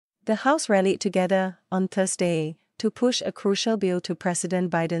The House rallied together on Thursday to push a crucial bill to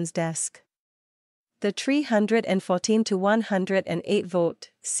President Biden's desk. The 314 to 108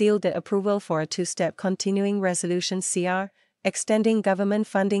 vote sealed the approval for a two-step continuing resolution (CR), extending government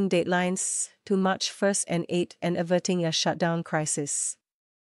funding deadlines to March 1 and 8 and averting a shutdown crisis.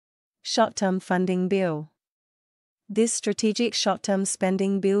 Short-term funding bill. This strategic short-term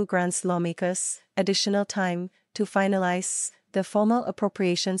spending bill grants lawmakers additional time to finalize the formal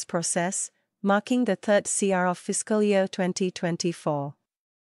appropriations process, marking the third CR of fiscal year 2024.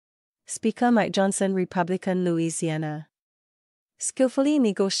 Speaker Mike Johnson, Republican, Louisiana. Skillfully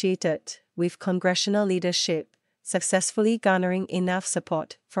negotiated with congressional leadership, successfully garnering enough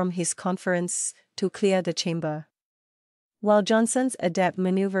support from his conference to clear the chamber. While Johnson's adept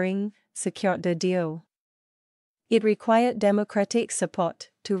maneuvering secured the deal. It required Democratic support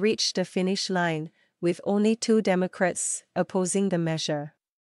to reach the finish line, with only 2 Democrats opposing the measure.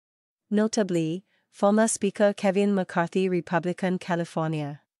 Notably, former Speaker Kevin McCarthy, Republican,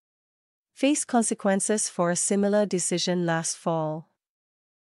 California, faced consequences for a similar decision last fall,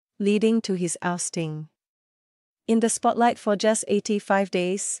 leading to his ousting. In the spotlight for just 85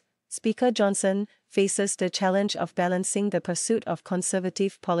 days, Speaker Johnson faces the challenge of balancing the pursuit of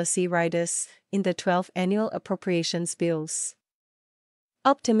conservative policy riders in the 12th annual appropriations bills.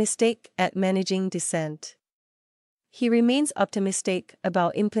 Optimistic at managing dissent. He remains optimistic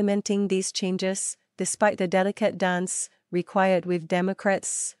about implementing these changes, despite the delicate dance required with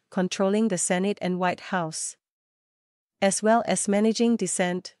Democrats controlling the Senate and White House, as well as managing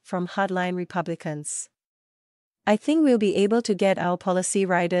dissent from hardline Republicans. "I think we'll be able to get our policy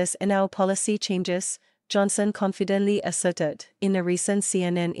riders and our policy changes," Johnson confidently asserted in a recent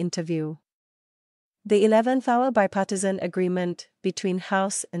CNN interview. The 11th-hour bipartisan agreement between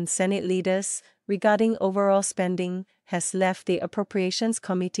House and Senate leaders regarding overall spending has left the appropriations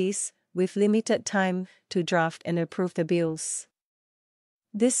committees with limited time to draft and approve the bills.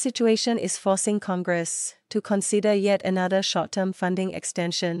 This situation is forcing Congress to consider yet another short-term funding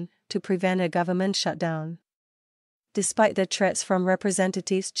extension to prevent a government shutdown. Despite the threats from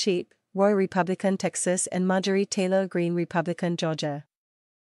Representatives Chip Roy, Republican, Texas, and Marjorie Taylor Greene, Republican, Georgia,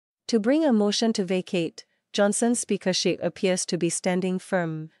 to bring a motion to vacate, Johnson's speakership appears to be standing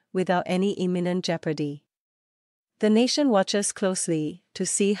firm, without any imminent jeopardy. The nation watches closely to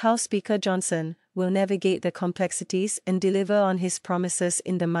see how Speaker Johnson will navigate the complexities and deliver on his promises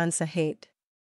in the months ahead.